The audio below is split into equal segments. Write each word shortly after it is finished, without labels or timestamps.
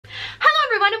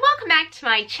welcome back to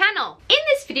my channel. In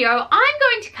this video, I'm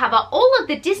going to cover all of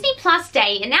the Disney Plus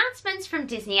Day announcements from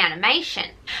Disney Animation.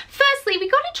 Firstly, we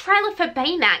got a trailer for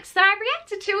Baymax that I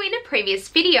reacted to in a previous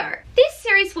video. This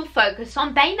series will focus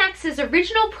on Baymax's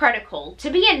original protocol to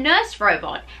be a nurse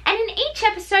robot, and in each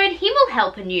episode he will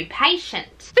help a new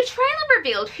patient. The trailer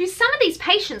revealed who some of these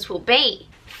patients will be.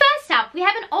 First up, we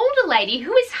have an older lady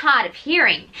who is hard of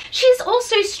hearing. She is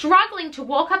also struggling to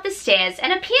walk up the stairs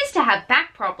and appears to have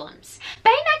back problems.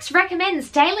 Baymax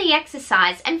recommends daily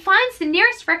exercise and finds the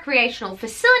nearest recreational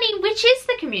facility, which is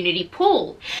the community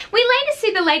pool. We later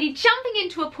see the lady jumping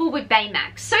into a pool with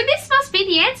Baymax, so this must be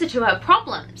the answer to her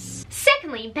problems.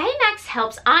 Secondly, Baymax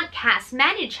helps Aunt Cass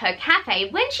manage her cafe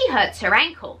when she hurts her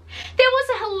ankle. There was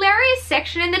a hilarious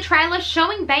section in the trailer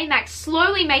showing Baymax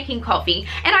slowly making coffee,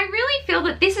 and I really feel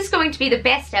that this is going to be the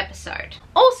best episode.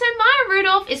 Also, Maya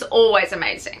Rudolph is always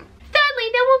amazing. Thirdly,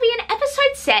 there will be an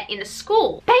episode set in a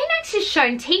school. Baymax is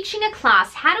shown teaching a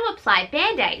class how to apply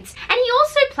band-aids, and he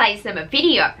also plays them a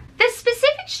video. The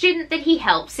specific student that he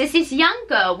helps is this young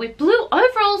girl with blue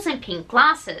overalls and pink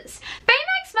glasses.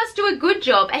 Baymax must do a good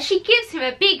job as she gives him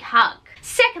a big hug.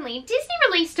 Secondly, Disney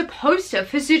released a poster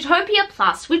for Zootopia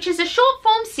Plus, which is a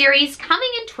short-form series coming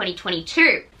in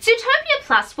 2022. Zootopia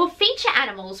Plus will feature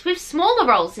animals with smaller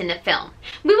roles in the film.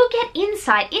 We will get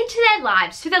insight into their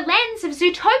lives through the lens of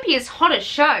Zootopia's hottest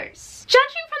shows.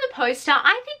 Judging from the poster,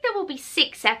 I think there will be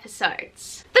 6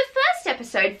 episodes. The first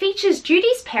episode features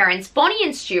Judy's parents, Bonnie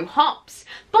and Stu Hobbs.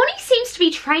 Bonnie seems to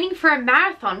be training for a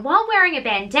marathon while wearing a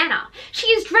bandana. She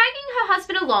is dragging her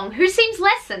husband along, who seems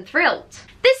less than thrilled.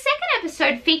 The second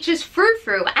episode features Frou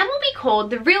Frou and will be called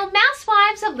The Real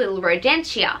Mousewives of Little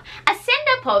Rodentia, a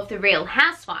send-up of The Real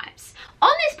Housewives.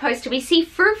 On this poster we see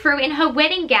Frou Frou in her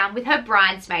wedding gown with her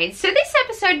bridesmaids, so this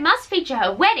episode must feature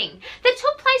her wedding that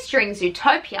took place during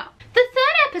Zootopia. The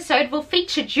third episode will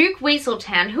feature Duke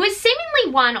Weaseltown, who has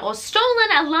seemingly won or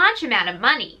stolen a large amount of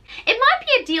money. It might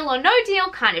be a deal or no deal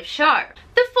kind of show.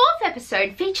 The fourth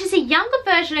episode features a younger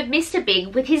version of Mr.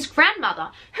 Big with his grandmother,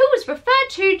 who was referred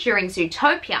to during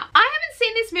Zootopia. I haven't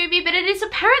seen this movie, but it is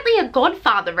apparently a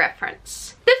Godfather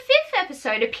reference. The fifth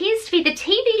episode appears to be the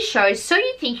TV show So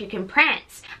You Think You Can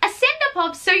Prance, a send-up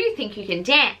of So You Think You Can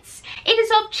Dance. It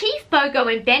is of Chief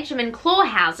Bogo and Benjamin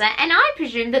Clawhauser, and I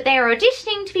presume that they are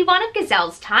auditioning to be one of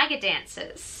Gazelle's tiger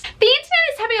dancers. The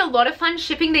internet is having a lot of fun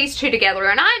shipping these two together,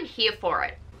 and I am here for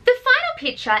it. The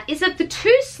final picture is of the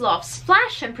two sloths,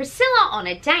 Flash and Priscilla, on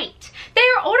a date. They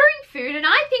are ordering food, and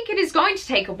I think it is going to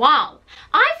take a while.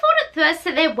 I thought at first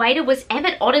that their waiter was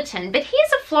Emmett Otterton, but he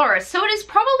is a florist, so it is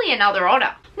probably another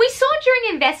otter. We saw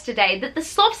during Investor Day that the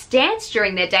sloths danced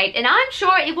during their date, and I'm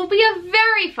sure it will be a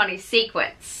very funny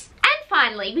sequence. And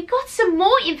finally, we got some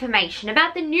more information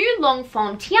about the new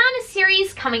long-form Tiana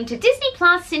series coming to Disney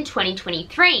Plus in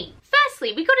 2023.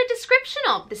 Firstly, we got a description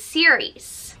of the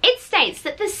series. It states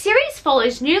that the series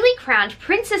follows newly crowned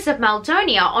Princess of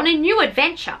Maldonia on a new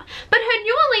adventure, but her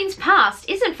New Orleans past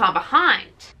isn't far behind.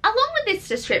 Along with this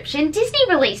description, Disney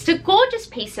released a gorgeous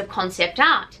piece of concept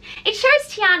art. It shows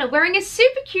Tiana wearing a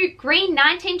super cute green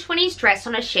 1920s dress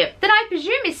on a ship that I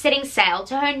presume is setting sail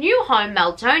to her new home,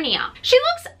 Maldonia. She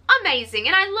looks amazing,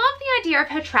 and I love the idea of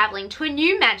her traveling to a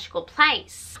new magical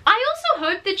place. I also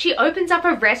hope that she opens up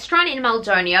a restaurant in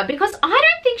Maldonia, because I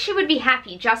don't think she would be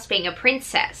happy just being a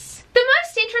princess. The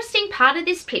most interesting part of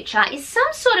this picture is some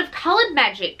sort of coloured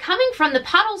magic coming from the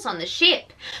puddles on the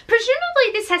ship.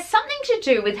 Presumably this has something to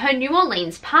do with her New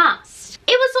Orleans past.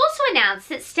 It was also announced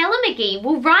that Stella McGee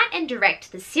will write and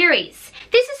direct the series.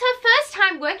 This is her first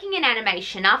time working in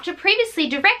animation after previously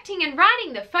directing and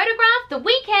writing The Photograph, The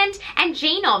Weekend, and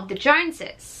Gene of the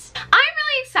Joneses. I'm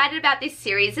really excited about this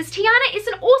series as Tiana is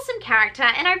an awesome character,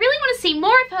 and I really want to see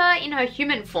more of her in her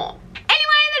human form.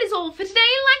 Anyway, that is all for today.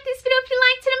 Like this video if you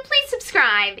liked it, and please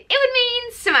subscribe. It would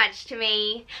mean so much to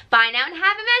me. Bye now and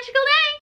have a magical day.